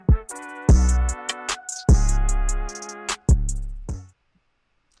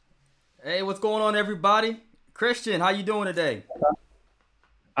Hey, what's going on, everybody? Christian, how you doing today?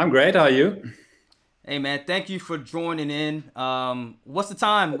 I'm great. How are you? Hey, man, thank you for joining in. What's the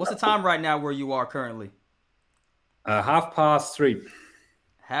time? What's the time right now where you are currently? 3:30.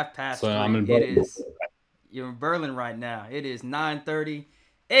 Half past So I'm three. in It Berlin. is. You're in Berlin right now. It is 9:30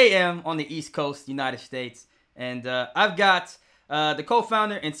 a.m. on the East Coast, United States, and I've got the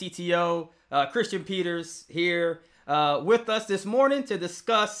co-founder and CTO Christian Peters here with us this morning to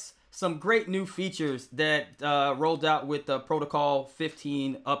discuss some great new features that rolled out with the Protocol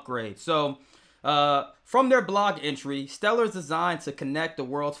 15 upgrade. So, from their blog entry, Stellar is designed to connect the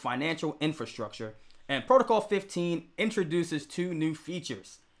world's financial infrastructure, and Protocol 15 introduces two new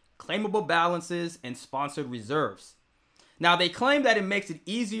features: claimable balances and sponsored reserves. Now, they claim that it makes it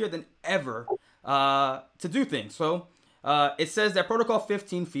easier than ever to do things. So, it says that Protocol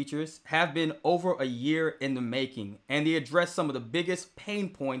 15 features have been over a year in the making, and they address some of the biggest pain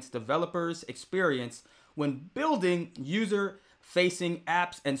points developers experience when building user facing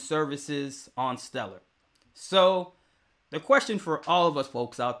apps and services on Stellar. So, the question for all of us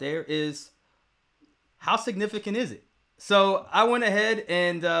folks out there is, how significant is it? So I went ahead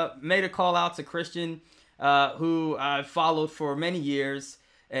and made a call out to Christian, who I've followed for many years,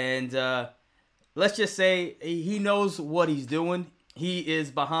 and let's just say he knows what he's doing. He is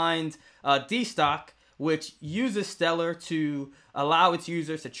behind DStock, which uses Stellar to allow its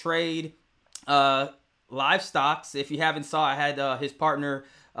users to trade uh, live stocks. If you haven't saw, I had his partner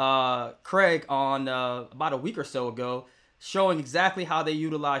Craig on about a week or so ago, showing exactly how they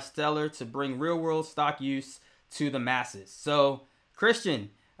utilize Stellar to bring real world stock use to the masses. So,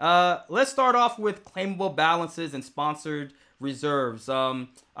 Christian, let's start off with claimable balances and sponsored reserves.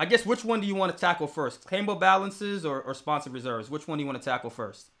 I guess which one do you want to tackle first? Claimable balances or sponsored reserves? Which one do you want to tackle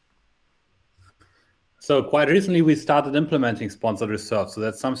first? So quite recently, we started implementing sponsored reserves. So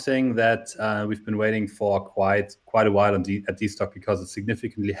that's something that we've been waiting for quite a while at DStock because it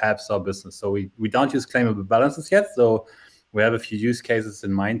significantly helps our business. So we don't use claimable balances yet. So we have a few use cases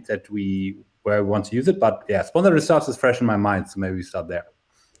in mind where we want to use it. But yeah, sponsored reserves is fresh in my mind. So maybe we start there.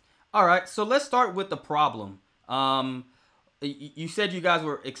 All right, so let's start with the problem. You said you guys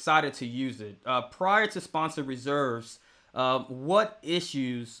were excited to use it. Prior to sponsored reserves, what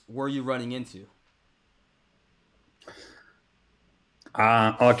issues were you running into?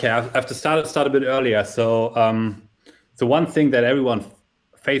 Okay, I have to start a bit earlier. So one thing that everyone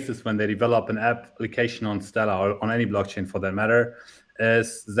faces when they develop an application on Stellar or on any blockchain for that matter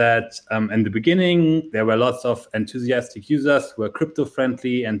is that in the beginning there were lots of enthusiastic users who are crypto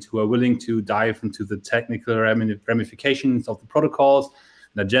friendly and who are willing to dive into the technical ramifications of the protocols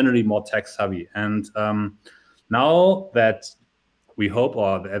that are generally more tech savvy. And now that we hope,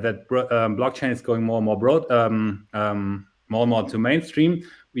 or that blockchain is going more and more broad, more and more to mainstream,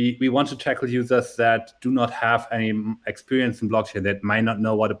 we want to tackle users that do not have any experience in blockchain, that might not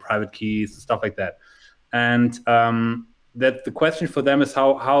know what a private key is, stuff like that. And that the question for them is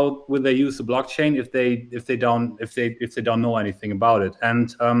how will they use the blockchain if they don't know anything about it.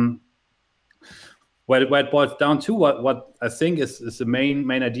 And where it boils down to, what I think is the main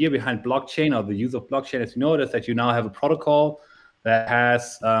idea behind blockchain, or the use of blockchain, as you know, is that you now have a protocol that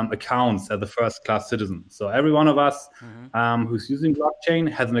has accounts as a first class citizen. So every one of us Mm-hmm. who's using blockchain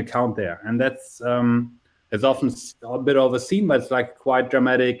has an account there, and that's it's often a bit overseen, but it's like quite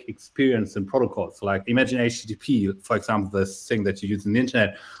dramatic experience in protocols. So like imagine HTTP, for example, this thing that you use in the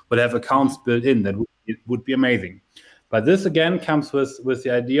internet would have accounts Mm-hmm. built in. It would be amazing. But this again comes with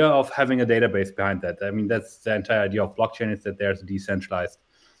the idea of having a database behind that. I mean, that's the entire idea of blockchain, is that there's a decentralized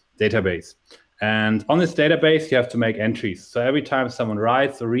database. And on this database, you have to make entries. So every time someone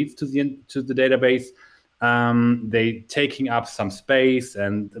writes or reads to the database, they taking up some space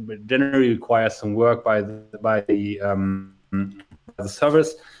and generally require some work by the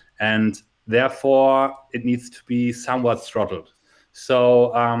servers, and therefore it needs to be somewhat throttled.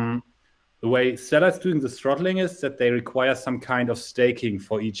 So the way Stellar is doing the throttling is that they require some kind of staking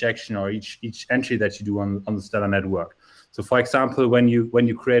for each action or each entry that you do on the Stellar network. So, for example, when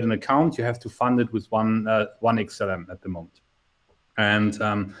you create an account, you have to fund it with one XLM at the moment. And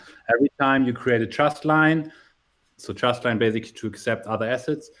every time you create a trust line, so trust line basically to accept other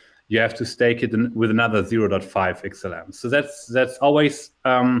assets, you have to stake it with another 0.5 XLM. So that's always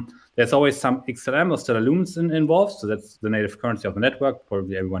there's always some XLM or Stellar Lumens involved. So that's the native currency of the network.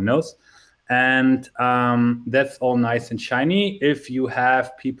 Probably everyone knows. And that's all nice and shiny if you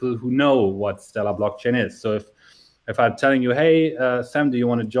have people who know what Stellar blockchain is. So if I'm telling you, hey, Sam, do you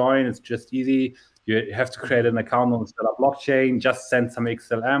want to join? It's just easy. You have to create an account on Stellar blockchain, just send some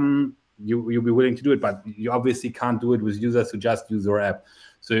XLM. You'll be willing to do it, but you obviously can't do it with users who just use your app.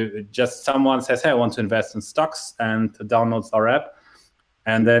 So just someone says, hey, I want to invest in stocks, and downloads our app.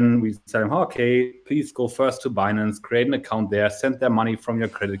 And then we tell them, okay, please go first to Binance, create an account there, send their money from your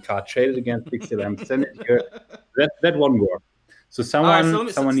credit card, trade it against XLM, send it here. That won't work. So All right, so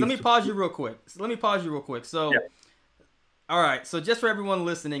someone let needs me to. pause you real quick. So, Yeah. all right, so just for everyone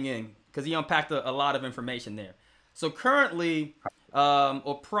listening in, because he unpacked a lot of information there. So currently,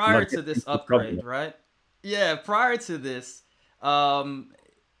 or prior Not to getting this the problem. upgrade, right? Yeah, prior to this, um,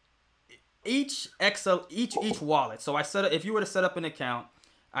 each wallet. So if you were to set up an account,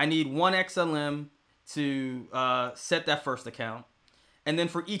 I need one XLM to set that first account, and then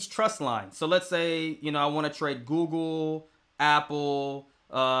for each trust line. So let's say I want to trade Google, Apple,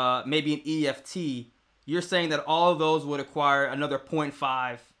 maybe an EFT. You're saying that all of those would acquire another zero point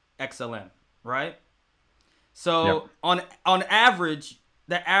 0.5 XLM, right? Yeah. So on average,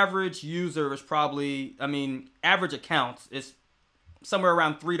 the average user is probably, average accounts is somewhere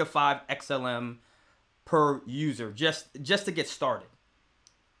around 3 to 5 XLM per user just to get started.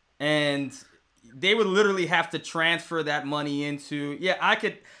 And they would literally have to transfer that money into,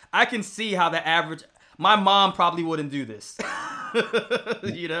 I can see how the average, my mom probably wouldn't do this.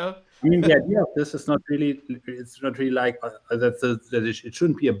 I mean, the idea of this is not really, it's not really like that it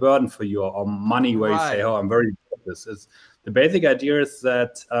shouldn't be a burden for you, or money where you say, Right. oh, I'm very good at this. The basic idea is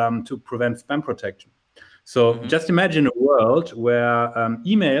that to prevent spam protection. So just imagine a world where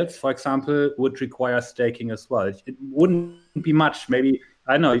emails, for example, would require staking as well. It wouldn't be much, maybe,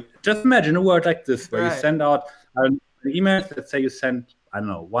 I don't know, just imagine a world like this where you Right. send out emails. Let's say you send, I don't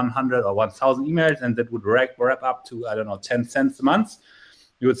know, 100 or 1,000 emails, and that would wrap up to, I don't know, 10 cents a month.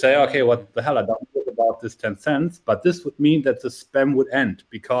 You would say, okay, what the hell, I don't know about this 10 cents, but this would mean that the spam would end,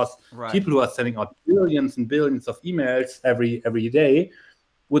 because people who are sending out billions and billions of emails every day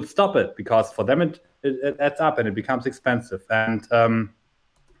would stop it, because for them it adds up and it becomes expensive. And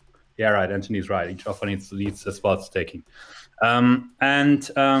yeah, right, Anthony's right. Each offer needs as well staking. Shout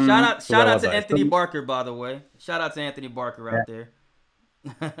out to Anthony So, Barker, by the way. Shout out to Anthony Barker out there.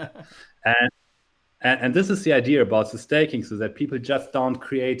 And this is the idea about the staking, so that people just don't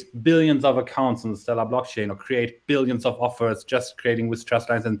create billions of accounts on the Stellar blockchain, or create billions of offers just creating with trust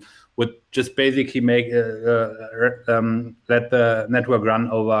lines, and would just basically make let the network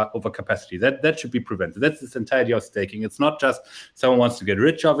run over capacity. That should be prevented. That's this entire idea of staking. It's not just someone wants to get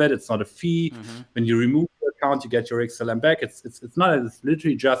rich of it. It's not a fee. When you remove your account, you get your XLM back. It's not. It's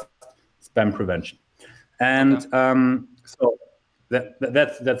literally just spam prevention. And so.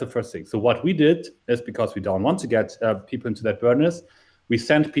 That's the first thing. So what we did is, because we don't want to get people into that burners, we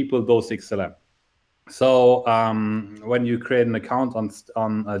sent people those XLM. So when you create an account on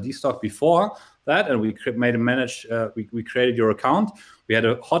DStock before that, and we made a we created your account, we had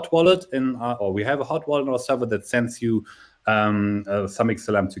a hot wallet we have a hot wallet in our server that sends you some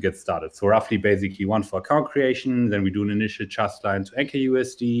XLM to get started. So roughly, basically, one for account creation, then we do an initial trust line to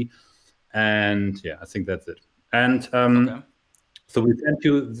AnchorUSD, and yeah, I think that's it. And so we sent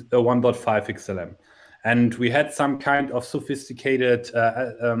you a 1.5 XLM, and we had some kind of sophisticated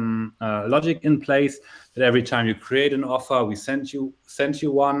logic in place that every time you create an offer, we sent you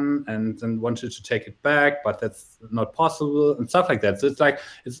one, and then wanted to take it back, but that's not possible, and stuff like that. So it's like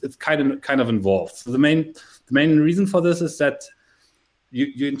it's kind of involved. So the main reason for this is that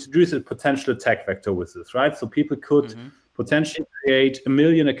you introduce a potential attack vector with this, right? So people could potentially create 1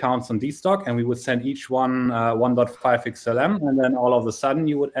 million accounts on DStock, and we would send each one 1.5 XLM, and then all of a sudden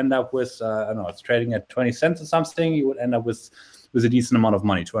you would end up with, I don't know, it's trading at 20 cents or something. You would end up with a decent amount of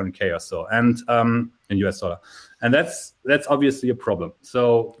money, 200K or so, and in US dollar, and that's obviously a problem.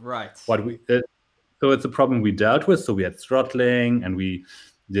 So so it's a problem we dealt with. So we had throttling, and we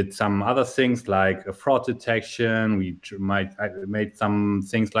did some other things like a fraud detection. I made some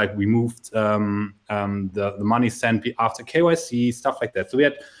things like we moved the money sent after KYC, stuff like that. So we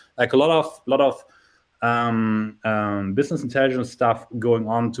had like a lot of business intelligence stuff going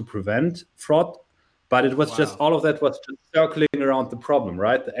on to prevent fraud. But it was just, all of that was just circling around the problem,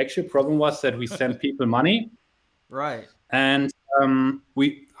 right? The actual problem was that we sent people money. Right. And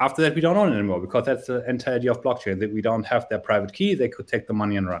after that, we don't own it anymore, because that's the entire idea of blockchain, that we don't have their private key. They could take the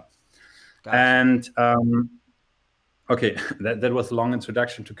money and run. Gotcha. And okay, that was a long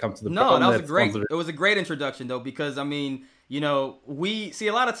introduction to come to the problem. No, it was a great introduction, though, because we see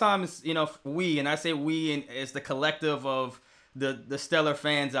a lot of times, and I say we, and it's the collective of the Stellar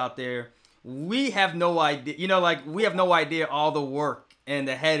fans out there. We have no idea, we have no idea all the work and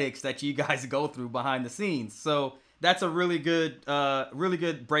the headaches that you guys go through behind the scenes. So that's a really good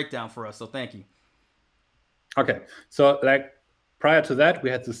breakdown for us. So thank you. Okay, so prior to that, we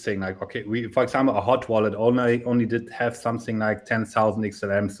had this thing like, okay, for example, a hot wallet only did have something like 10,000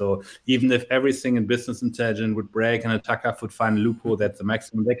 XLM. So even if everything in business intelligence would break and attacker would find a loophole, that's the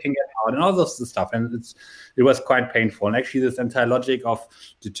maximum they can get out, and all this stuff. And it was quite painful. And actually, this entire logic of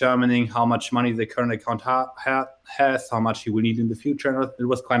determining how much money the current account has, how much he will need in the future, it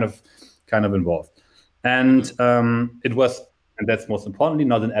was kind of involved. And it was. And that's most importantly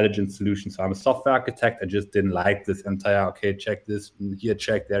not an elegant solution. So I'm a software architect. I just didn't like this entire, okay, check this, here,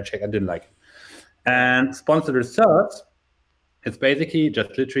 check, there, check. I didn't like it. And sponsored research, it's basically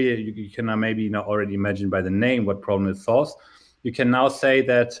just literally, you can maybe already imagine by the name what problem it solves. You can now say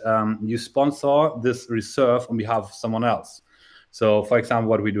that you sponsor this reserve on behalf of someone else. So for example,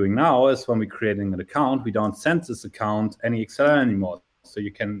 what we're doing now is when we're creating an account, we don't send this account any XLM anymore. So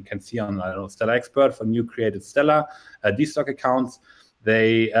you can see on Stellar Expert for new created Stellar DStock accounts,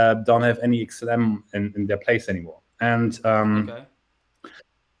 they don't have any XLM in their place anymore. And the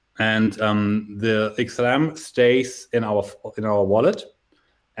XLM stays in our wallet,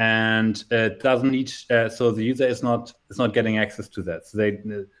 and it doesn't need. So the user is not getting access to that. So they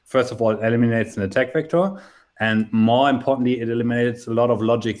first of all it eliminates an attack vector. And more importantly, it eliminates a lot of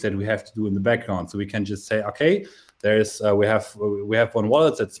logic that we have to do in the background. So we can just say, okay, there's we have one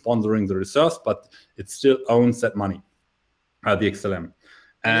wallet that's sponsoring the reserves, but it still owns that money, the XLM.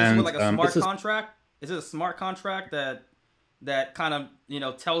 And is it like a smart contract? Is it a smart contract that kind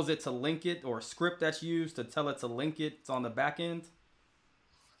of tells it to link it, or a script that's used to tell it to link it? It's on the back end.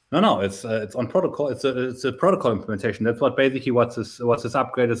 No, it's on protocol. It's a protocol implementation. That's what this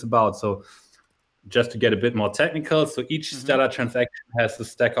upgrade is about. So just to get a bit more technical, so each Stellar transaction has a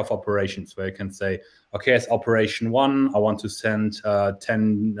stack of operations where you can say, okay, as operation 1, I want to send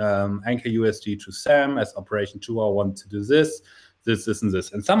 10 Anchor USD to Sam. As operation 2, I want to do this, and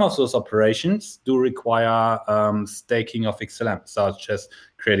this. And some of those operations do require staking of XLM, such as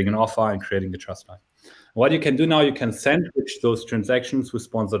creating an offer and creating a trust line. What you can do now, you can sandwich those transactions with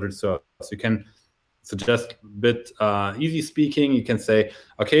sponsored reserves. So just a bit easy speaking, you can say,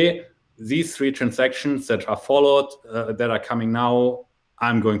 okay, these 3 transactions that are followed, that are coming now,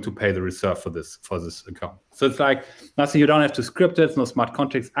 I'm going to pay the reserve for this account. So it's like nothing, you don't have to script it, it's no smart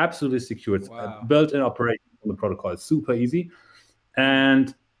contracts, absolutely secure. It's built-in operation on the protocol. It's super easy.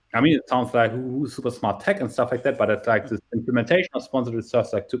 And I mean, it sounds like super smart tech and stuff like that, but it's like this implementation of sponsored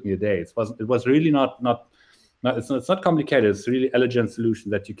reserves took me a day. It was really not it's not complicated. It's a really elegant solution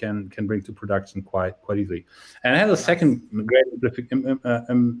that you can bring to production quite easily. And it has a second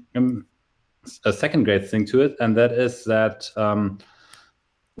great thing to it, and that is that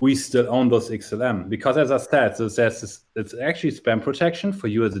we still own those XLM, because as I said, so it's actually spam protection for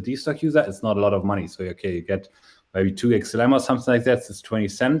you as a DStock user. It's not a lot of money. So okay, you get maybe 2 XLM or something like that. It's 20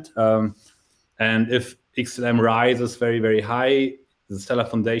 cents. And if XLM rises very, very high, the Stellar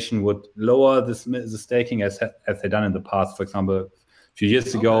Foundation would lower the staking as they done in the past. For example, a few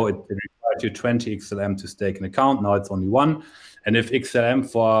years ago, it required you 20 XLM to stake an account. Now it's only 1. And if XLM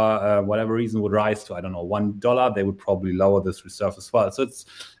for whatever reason would rise to, I don't know, $1, they would probably lower this reserve as well. So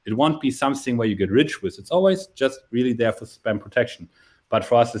it won't be something where you get rich with. It's always just really there for spam protection. But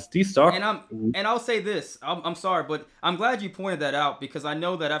for us, it's DStock. And I'll say this. I'm sorry, but I'm glad you pointed that out, because I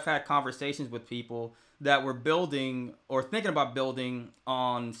know that I've had conversations with people that were building or thinking about building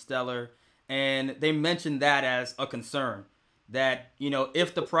on Stellar, and they mentioned that as a concern. That,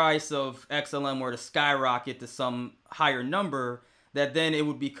 if the price of XLM were to skyrocket to some higher number, that then it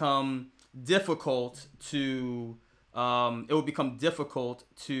would become difficult to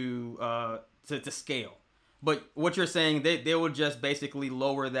scale. But what you're saying, they would just basically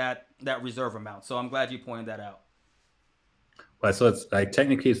lower that reserve amount. So I'm glad you pointed that out. Well, so it's like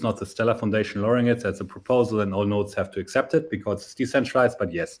technically it's not the Stellar Foundation lowering it. That's a proposal, and all nodes have to accept it because it's decentralized.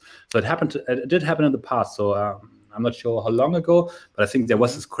 But yes, so it did happen in the past. So I'm not sure how long ago, but I think there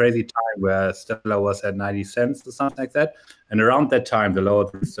was this crazy time where Stellar was at 90 cents or something like that. And around that time, they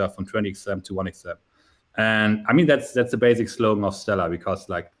lowered the reserve from 20 XLM to 1 XLM. And I mean, that's the basic slogan of Stellar, because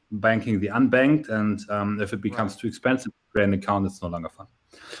like banking the unbanked, and if it becomes too expensive to create an account, it's no longer fun.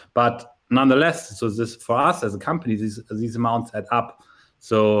 But nonetheless, so this for us as a company, these amounts add up.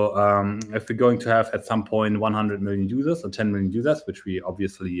 So if we're going to have at some point 100 million users or 10 million users, which we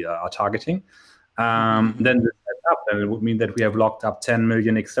obviously are targeting, then this adds up. Then it would mean that we have locked up 10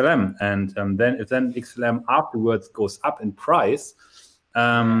 million XLM, and then if XLM afterwards goes up in price,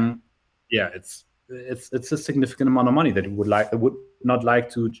 it's a significant amount of money that we would not like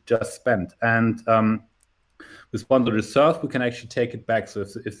to just spend. And with sponsored reserve, we can actually take it back. So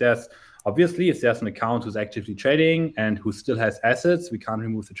if there's an account who's actively trading and who still has assets, we can't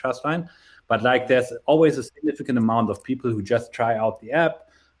remove the trust line. But like, there's always a significant amount of people who just try out the app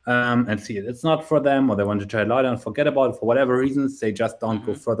and see it's not for them, or they want to try it later and forget about it for whatever reasons. They just don't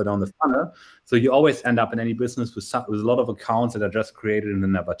go further down the funnel. So you always end up in any business with a lot of accounts that are just created and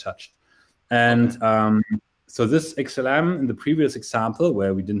then never touched. And so this XLM in the previous example,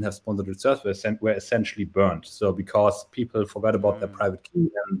 where we didn't have sponsored reserves, were essentially burned. So because people forgot about their private key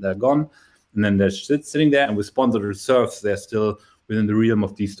and they're gone, and then they're sitting there, and with sponsored reserves, they're still within the realm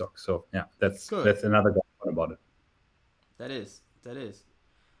of destock. So yeah, that's another good point about it. That is.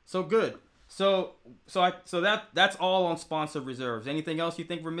 So good. So that's all on sponsored reserves. Anything else you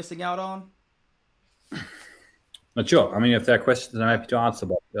think we're missing out on? Not sure. I mean, if there are questions, I'm happy to answer.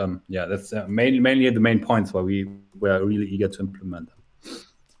 But that's mainly the main points where we were really eager to implement them.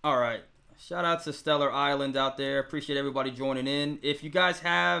 All right. Shout out to Stellar Island out there. Appreciate everybody joining in. If you guys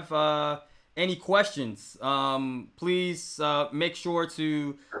have any questions, please make sure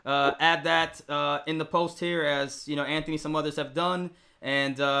to add that in the post here, as Anthony, some others have done,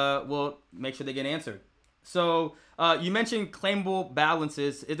 and we'll make sure they get answered. So you mentioned claimable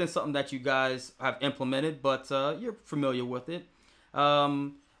balances isn't something that you guys have implemented, but you're familiar with it.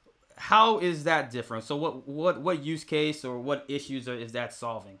 How is that different? So what use case or what issues is that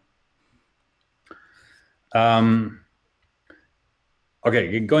solving?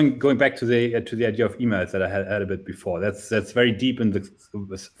 Okay, going back to the idea of emails that I had a bit before. That's very deep in the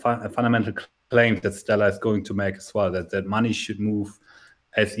fundamental claims that Stellar is going to make as well. That money should move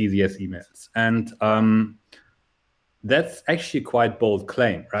as easy as emails, and that's actually a quite bold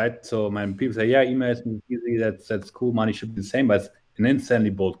claim, right? So when people say, "Yeah, emails move easy," that's cool. Money should be the same, but it's an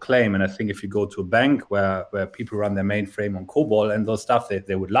insanely bold claim. And I think if you go to a bank where people run their mainframe on COBOL and those stuff,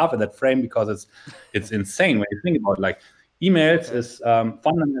 they would laugh at that frame because it's insane when you think about it. Like, emails is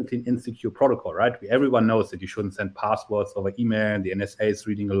fundamentally an insecure protocol, right? Everyone knows that you shouldn't send passwords over email. The NSA is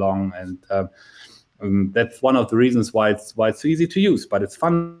reading along, and that's one of the reasons why it's so easy to use. But it's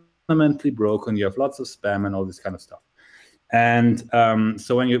fundamentally broken. You have lots of spam and all this kind of stuff. And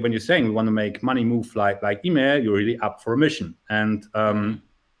so when you're saying we want to make money move like email, you're really up for a mission. And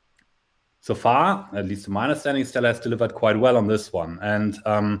so far, at least to my understanding, Stellar has delivered quite well on this one. And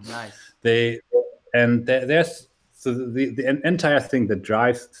nice. There's the entire thing that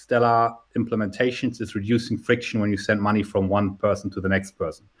drives Stellar implementations is reducing friction when you send money from one person to the next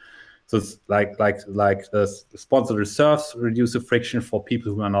person. So it's like the sponsored reserves reduce the friction for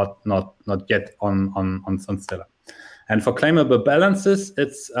people who are not yet on Stellar. And for claimable balances,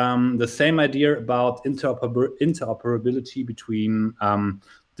 it's the same idea about interoperability between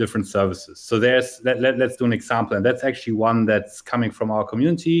different services. So let's do an example, and that's actually one that's coming from our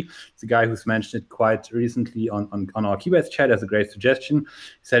community. It's a guy who's mentioned it quite recently on our Keybase chat as a great suggestion. He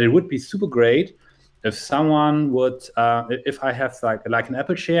said it would be super great if someone would, if I have like an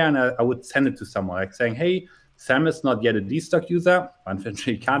Apple share and I would send it to someone, like saying, "Hey, Sam is not yet a destock user."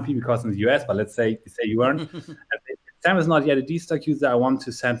 Unfortunately, he can't be because in the US, but let's say you weren't. Sam is not yet a destock user. I want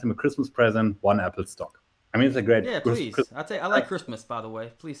to send him a Christmas present, 1 Apple stock. I mean, it's a great. Yeah, please. I like Christmas, by the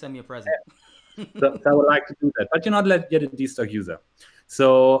way. Please send me a present. So I would like to do that, but you're not yet a destock user.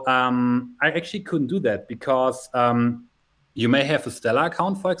 So I actually couldn't do that because you may have a Stellar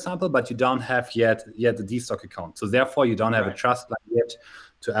account, for example, but you don't have yet a destock account. So therefore, you don't have a trust line yet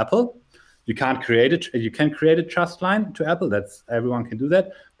to Apple. You can't create it. You can create a trust line to Apple. That's everyone can do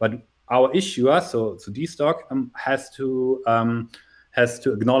that, but our issuer, so destock, has to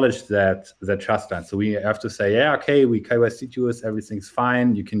acknowledge that trust line. So we have to say, yeah, okay, we KYC you, everything's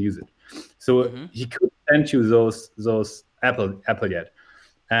fine, you can use it. So he could send you those Apple yet,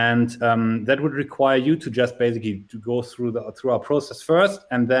 and that would require you to just basically to go through our process first,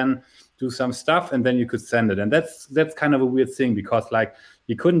 and then do some stuff, and then you could send it. And that's kind of a weird thing because like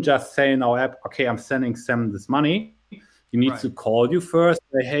you couldn't just say in our app, okay, I'm sending Sam this money. He needs to call you first,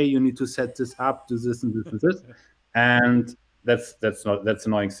 say, hey, you need to set this up, do this and this and this. And that's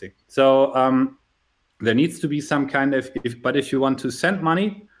annoying thing. So there needs to be some kind of, if you want to send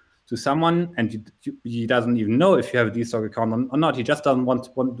money to someone and he doesn't even know if you have a destock account or not, he just doesn't want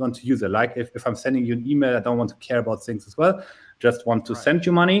to use it. Like if I'm sending you an email, I don't want to care about things as well, just want to send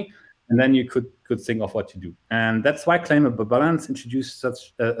you money, and then you could think of what to do. And that's why Claimable Balance introduced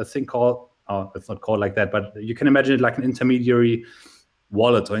such a thing called, it's not called like that, but you can imagine it like an intermediary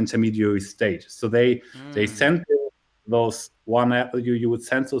wallet or intermediary state. So they send those one Apple, you would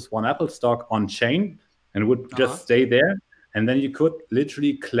send those 1 Apple stock on chain and would just stay there, and then you could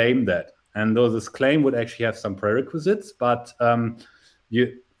literally claim that. And though this claim would actually have some prerequisites, but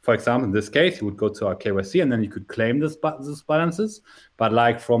for example, in this case, you would go to our KYC and then you could claim these balances. But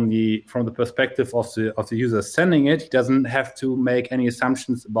like from the perspective of the user sending it, he doesn't have to make any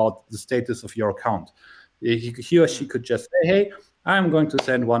assumptions about the status of your account. He or she could just say, "Hey, I'm going to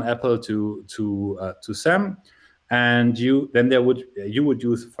send one apple to Sam," and you would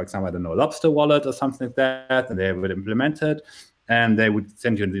use, for example, I don't know, Lobster Wallet or something like that, and they would implement it. And they would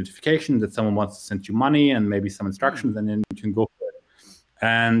send you a notification that someone wants to send you money and maybe some instructions, and then you can go for it.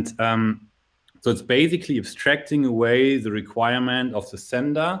 And so it's basically abstracting away the requirement of the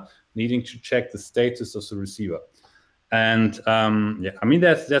sender needing to check the status of the receiver. And I mean,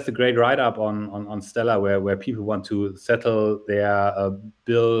 there's a great write-up on Stellar where people want to settle their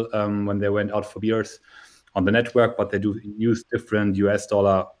bill when they went out for beers on the network, but they do use different US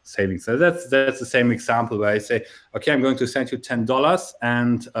dollar savings. So that's the same example where I say, okay, I'm going to send you $10,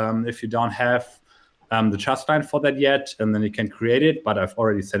 and if you don't have the trust line for that yet, and then you can create it, but I've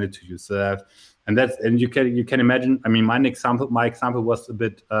already sent it to you. So you can imagine. I mean, my example was a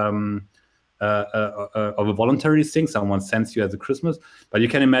bit of a voluntary thing. Someone sends you as a Christmas, but you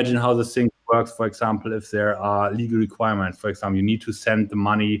can imagine how this thing works. For example, if there are legal requirements, for example, you need to send the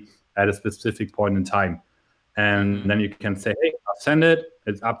money at a specific point in time. And then you can say, hey, I'll send it.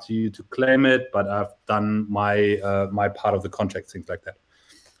 It's up to you to claim it, but I've done my part of the contract, things like that.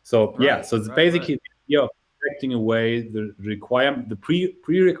 So so it's basically the idea of taking away the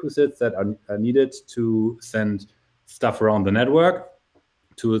prerequisites that are needed to send stuff around the network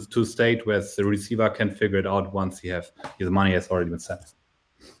to a state where the receiver can figure it out once his money has already been sent.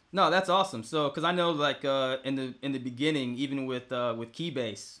 No, that's awesome. So, because I know, like in the beginning, even with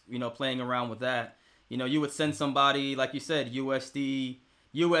Keybase, playing around with that. You would send somebody, like you said,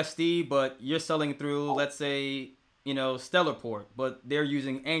 USD, but you're selling through, let's say, Stellarport, but they're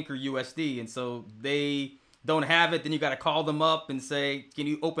using Anchor USD, and so they don't have it. Then you got to call them up and say, can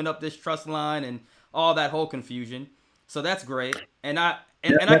you open up this trust line, and all that whole confusion. So that's great, and I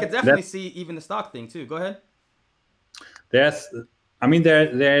could definitely see even the stock thing too. Go ahead. There's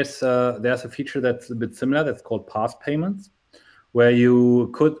a feature that's a bit similar that's called pass payments, where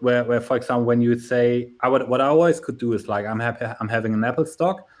for example, when you say, what I always could do is, like, I'm having an Apple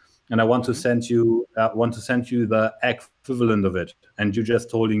stock, and I want to send you the equivalent of it, and you're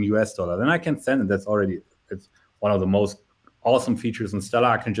just holding US dollar. Then I can send it. It's one of the most awesome features in Stellar.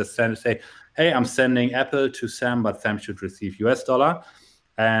 I can just say, hey, I'm sending Apple to Sam, but Sam should receive US dollar.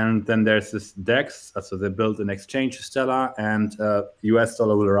 And then there's this DEX, so they build an exchange to Stellar, and US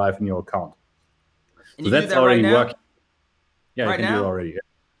dollar will arrive in your account. And so that's already working. Yeah, right you can now? do it already. Yeah.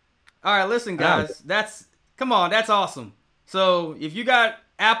 All right, listen, guys. That's awesome. So if you got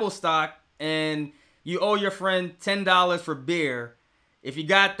Apple stock and you owe your friend $10 for beer, if you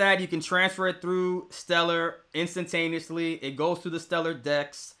got that, you can transfer it through Stellar instantaneously. It goes to the Stellar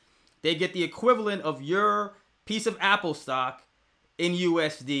DEX. They get the equivalent of your piece of Apple stock in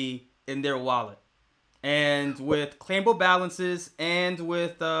USD in their wallet. And with claimable balances and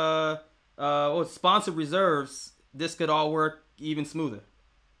with sponsored reserves, this could all work even smoother.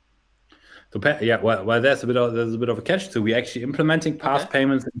 So well, there's a bit of a catch. So we're actually implementing pass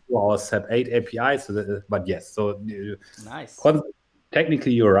payments into our SAP8 API. Nice.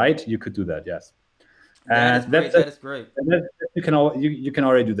 Technically, you're right. You could do that. Yes. That is great. And you can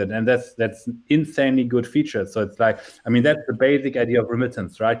already do that, and that's insanely good feature. So it's like, I mean, that's the basic idea of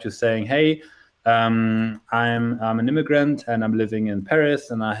remittance, right? You're saying, hey, I'm an immigrant and I'm living in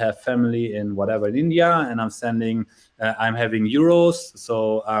Paris and I have family in India, and I'm having euros,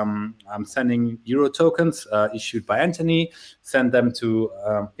 so I'm sending euro tokens issued by Anthony. Send them to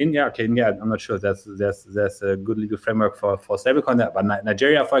India. Okay, India, I'm not sure there's a good legal framework for stablecoin, but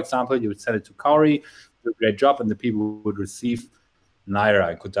Nigeria, for example, you would send it to Kauri, do a great job, and the people would receive Naira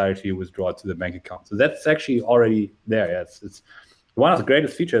and could directly withdraw it to the bank account. So that's actually already there. Yeah, it's one of the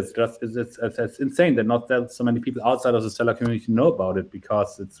greatest features. It's insane that not that so many people outside of the Stellar community know about it,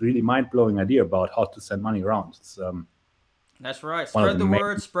 because it's really mind-blowing idea about how to send money around. That's right. Spread the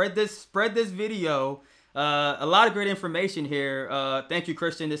word. Spread this video. A lot of great information here. Thank you,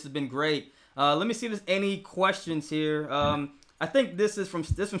 Christian. This has been great. Let me see if there's any questions here. I think this is from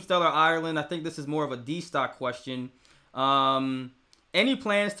Stellar Ireland. I think this is more of a D-Stock question. Any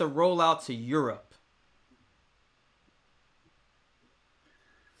plans to roll out to Europe?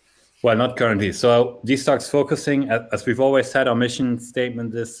 Well, not currently. So D-Stock's focusing, as we've always said, our mission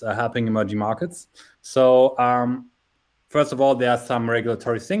statement is helping emerging markets. So first of all, there are some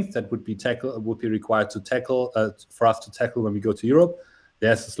regulatory things that would be required to tackle for us to tackle when we go to Europe.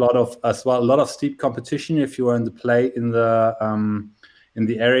 There's a lot of steep competition if you are in the in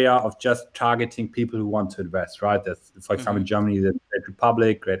the area of just targeting people who want to invest, right? That's, for example, in Germany, the Trade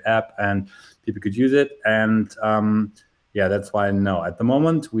Republic, great app, and people could use it. And yeah, that's why no, at the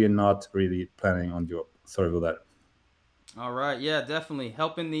moment we are not really planning on Europe. Sorry for that. All right, yeah, definitely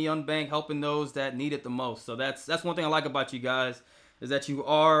helping the unbanked, helping those that need it the most. So that's one thing I like about you guys is that you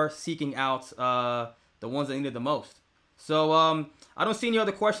are seeking out the ones that need it the most. So I don't see any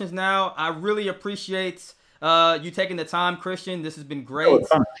other questions now. I really appreciate you taking the time, Christian. This has been great.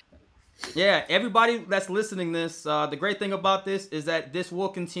 Yeah, everybody that's listening this, the great thing about this is that this will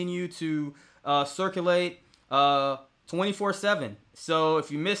continue to circulate 24/7. So if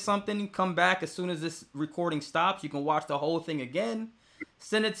you miss something, come back as soon as this recording stops. You can watch the whole thing again.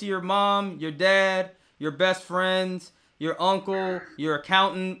 Send it to your mom, your dad, your best friends, your uncle, your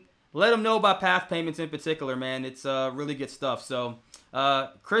accountant. Let them know about Path Payments in particular, man. It's really good stuff. So,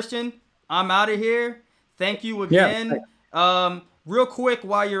 Christian, I'm out of here. Thank you again. Yeah. Real quick,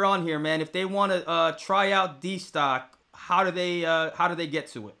 while you're on here, man, if they want to try out DStock, how do they get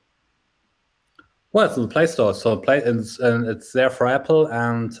to it? Well, it's in the Play Store, so it's there for Apple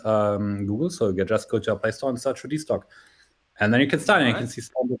and Google. So you just go to our Play Store and search for DStock, and then you can start and you can see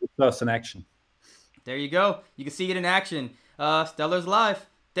Stellar first in action. There you go. You can see it in action. Stellar's live.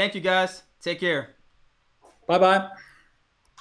 Thank you, guys. Take care. Bye-bye.